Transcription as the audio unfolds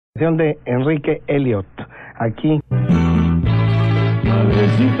De Enrique Elliott, aquí.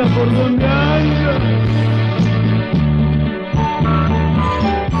 Madrecita, ¿por dónde andas?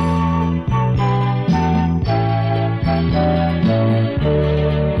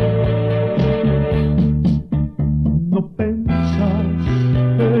 No pensas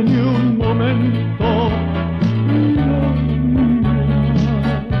ni un momento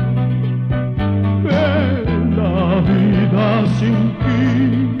que la vida sin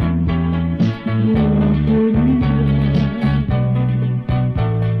ti.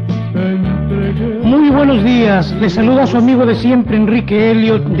 Muy buenos días, les saluda su amigo de siempre Enrique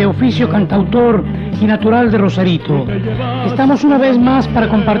Elliott, de oficio cantautor y natural de Rosarito. Estamos una vez más para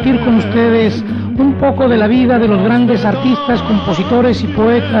compartir con ustedes un poco de la vida de los grandes artistas, compositores y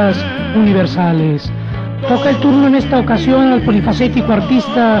poetas universales. Toca el turno en esta ocasión al polifacético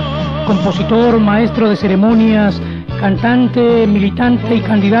artista, compositor, maestro de ceremonias, cantante, militante y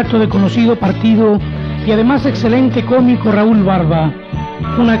candidato de conocido partido y además excelente cómico Raùl Barba,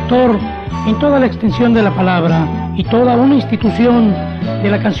 un actor en toda la extensión de la palabra y toda una institución de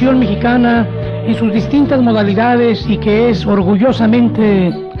la canción mexicana en sus distintas modalidades y que es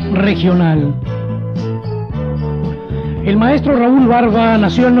orgullosamente regional. El maestro Raùl Barba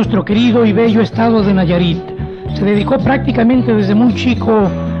nació en nuestro querido y bello estado de Nayarit. Se dedicó prácticamente desde muy chico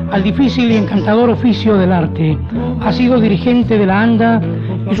al difícil y encantador oficio del arte. Ha sido dirigente de la ANDA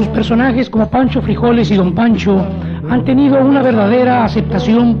y sus personajes como Pancho Frijoles y Don Pancho han tenido una verdadera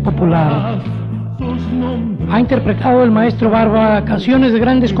aceptación popular. Ha interpretado el maestro Barba canciones de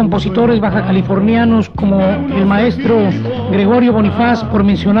grandes compositores bajacalifornianos como el maestro Gregorio Bonifaz, por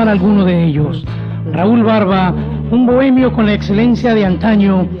mencionar alguno de ellos. Raùl Barba, un bohemio con la excelencia de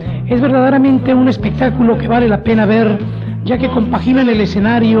antaño, es verdaderamente un espectáculo que vale la pena ver, ya que compagina en el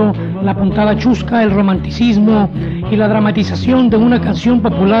escenario la puntada chusca, el romanticismo y la dramatización de una canción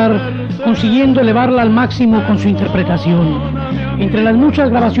popular, consiguiendo elevarla al máximo con su interpretación. Entre las muchas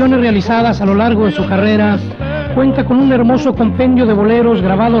grabaciones realizadas a lo largo de su carrera, cuenta con un hermoso compendio de boleros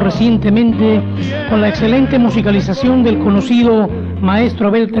grabado recientemente, con la excelente musicalización del conocido maestro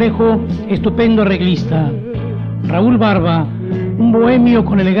Abel Trejo, estupendo arreglista. Raùl Barba, un bohemio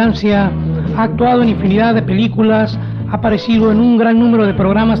con elegancia, ha actuado en infinidad de películas, ha aparecido en un gran número de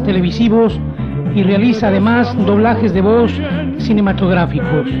programas televisivos y realiza además doblajes de voz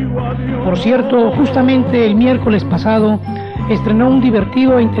cinematográficos. Por cierto, justamente el miércoles pasado estrenó un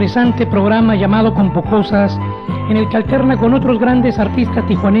divertido e interesante programa llamado Compocosas, en el que alterna con otros grandes artistas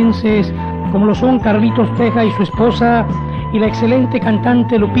tijuanenses como lo son Carlitos Teja y su esposa y la excelente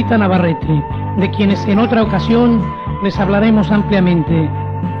cantante Lupita Navarrete, de quienes en otra ocasión les hablaremos ampliamente.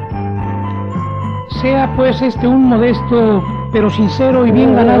 Sea pues este un modesto pero sincero y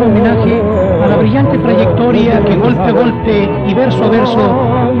bien ganado homenaje a la brillante trayectoria que golpe a golpe y verso a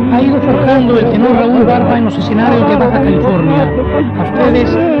verso ha ido forjando el tenor Raùl Barba en los escenarios de Baja California. A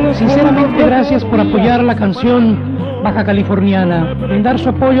ustedes, sinceramente, gracias por apoyar la canción baja californiana, en dar su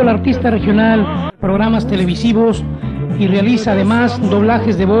apoyo al artista regional, programas televisivos y realiza además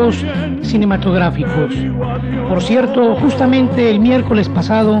doblajes de voz cinematográficos. Por cierto, justamente el miércoles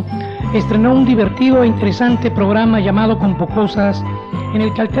pasado estrenó un divertido e interesante programa llamado Compocosas, en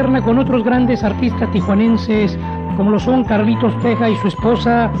el que alterna con otros grandes artistas tijuanenses como lo son Carlitos Teja y su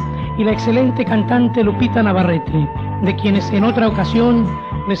esposa y la excelente cantante Lupita Navarrete, de quienes en otra ocasión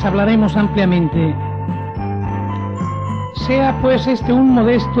les hablaremos ampliamente. Sea pues este un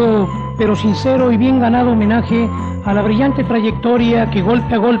modesto pero sincero y bien ganado homenaje a la brillante trayectoria que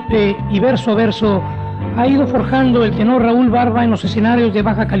golpe a golpe y verso a verso ha ido forjando el tenor Raùl Barba en los escenarios de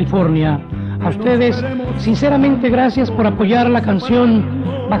Baja California. A ustedes, sinceramente, gracias por apoyar la canción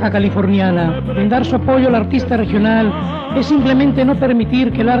baja californiana. En dar su apoyo al artista regional es simplemente no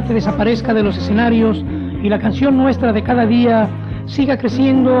permitir que el arte desaparezca de los escenarios y la canción nuestra de cada día siga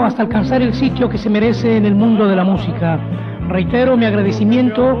creciendo hasta alcanzar el sitio que se merece en el mundo de la música. Reitero mi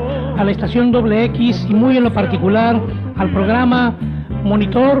agradecimiento a la estación XX y muy en lo particular al programa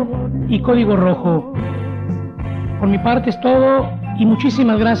Monitor y Código Rojo. Por mi parte es todo y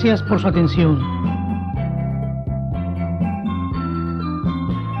muchísimas gracias por su atención.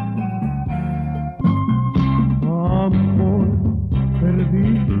 Amor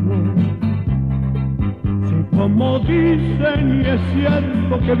perdido, si como dicen y es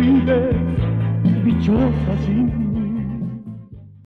cierto que vives dichosa sin